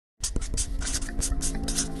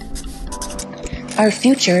Our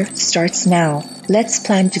future starts now. Let's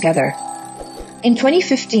plan together. In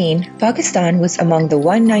 2015, Pakistan was among the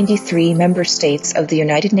 193 member states of the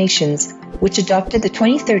United Nations which adopted the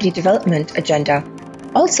 2030 Development Agenda,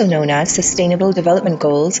 also known as Sustainable Development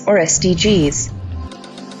Goals or SDGs.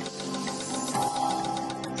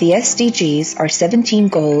 The SDGs are 17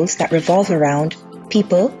 goals that revolve around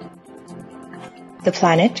people, the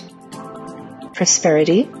planet,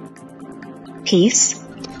 prosperity, peace,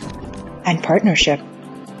 and partnership.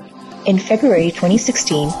 In February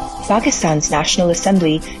 2016, Pakistan's National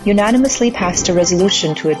Assembly unanimously passed a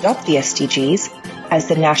resolution to adopt the SDGs as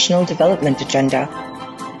the National Development Agenda.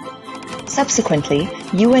 Subsequently,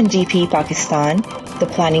 UNDP Pakistan, the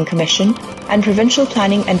Planning Commission, and Provincial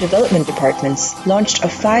Planning and Development Departments launched a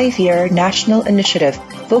 5-year national initiative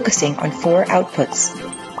focusing on 4 outputs.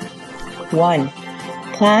 1.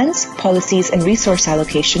 Plans, policies, and resource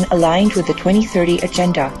allocation aligned with the 2030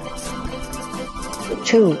 Agenda.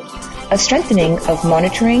 2. A strengthening of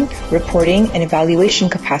monitoring, reporting, and evaluation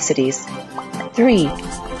capacities. 3.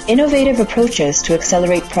 Innovative approaches to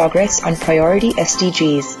accelerate progress on priority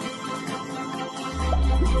SDGs.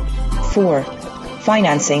 4.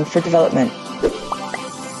 Financing for development.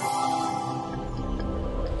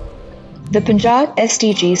 The Punjab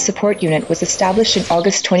SDGs Support Unit was established in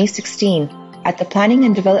August 2016 at the Planning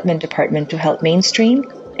and Development Department to help mainstream,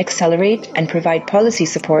 accelerate, and provide policy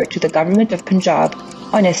support to the Government of Punjab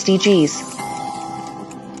on SDGs.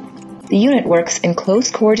 The unit works in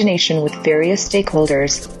close coordination with various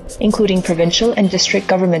stakeholders, including provincial and district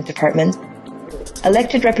government departments,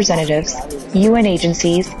 elected representatives, UN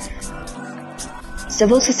agencies,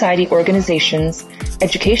 civil society organizations,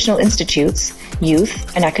 educational institutes,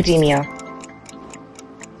 youth, and academia.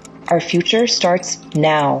 Our future starts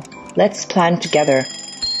now. Let's plan together.